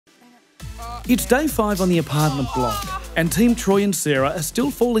It's day 5 on the apartment block, and Team Troy and Sarah are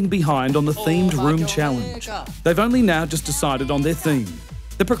still falling behind on the themed room challenge. They've only now just decided on their theme,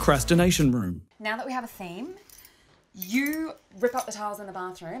 the procrastination room. Now that we have a theme, you rip up the tiles in the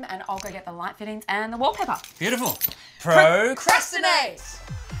bathroom and I'll go get the light fittings and the wallpaper. Beautiful. Procrastinate!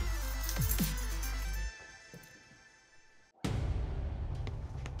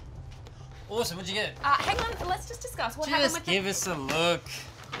 Awesome, what'd you get? Hang on, let's just discuss what happened with Just give us a look.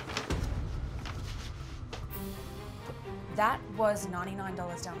 That was $99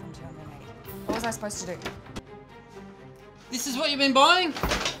 down from $280. What was I supposed to do? This is what you've been buying?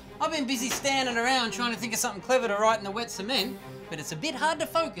 I've been busy standing around trying to think of something clever to write in the wet cement, but it's a bit hard to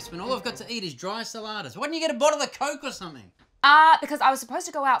focus when all I've got to eat is dry saladas. Why didn't you get a bottle of Coke or something? Because I was supposed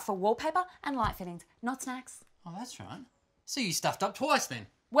to go out for wallpaper and light fittings, not snacks. Oh, that's right. So you stuffed up twice then?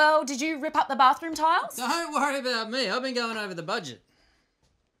 Well, did you rip up the bathroom tiles? Don't worry about me. I've been going over the budget.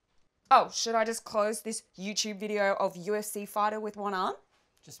 Oh, should I just close this YouTube video of UFC fighter with one arm?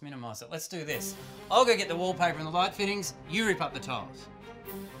 Just minimise it. Let's do this. I'll go get the wallpaper and the light fittings. You rip up the tiles.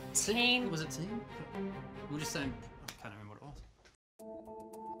 Team. Was it team? We were just saying, I can't remember what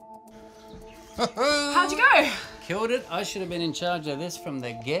it was. How'd you go? Killed it. I should have been in charge of this from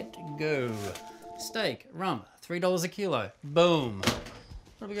the get-go. Steak, rum, $3 a kilo. Boom.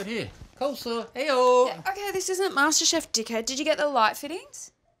 What have we got here? Coleslaw. Hey-oh. Yeah, okay, this isn't MasterChef, dickhead. Did you get the light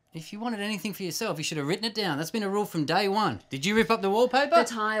fittings? If you wanted anything for yourself, you should have written it down. That's been a rule from day one. Did you rip up the wallpaper? The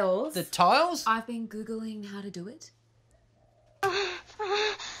tiles. The tiles? I've been Googling how to do it.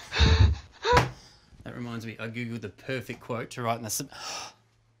 That reminds me, I Googled the perfect quote to write in the cement.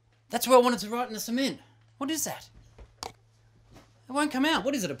 That's what I wanted to write in the cement. What is that? It won't come out.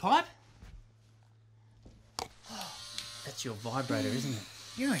 What is it, a pipe? That's your vibrator, isn't it?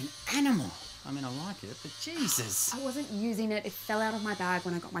 You're an animal. I mean, I like it, but Jesus. I wasn't using it. It fell out of my bag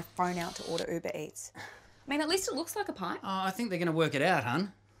when I got my phone out to order Uber Eats. I mean, at least it looks like a pipe. Oh, I think they're going to work it out,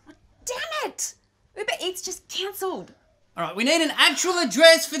 hun. Damn it! Uber Eats just cancelled. All right, we need an actual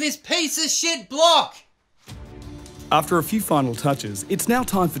address for this piece of shit block. After a few final touches, it's now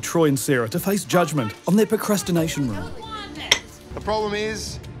time for Troy and Sarah to face judgment on their procrastination room. The problem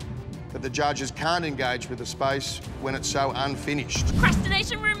is that the judges can't engage with the space when it's so unfinished.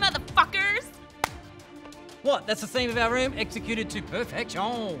 Procrastination room, motherfuckers! What? That's the theme of our room, executed to perfection.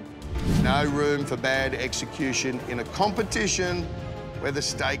 No room for bad execution in a competition where the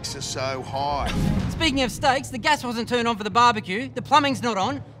stakes are so high. Speaking of steaks, the gas wasn't turned on for the barbecue, the plumbing's not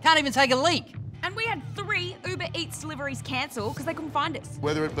on, can't even take a leak. And we had 3 Uber Eats deliveries cancelled because they couldn't find us.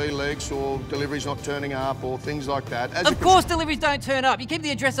 Whether it be leaks or deliveries not turning up or things like that. Of course deliveries don't turn up. You keep the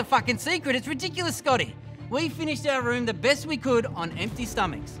address a fucking secret. It's ridiculous, Scotty. We finished our room the best we could on empty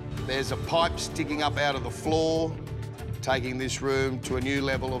stomachs. There's a pipe sticking up out of the floor, taking this room to a new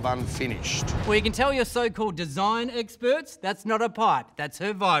level of unfinished. Well, you can tell your so-called design experts, that's not a pipe, that's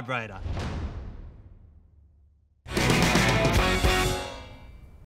her vibrator.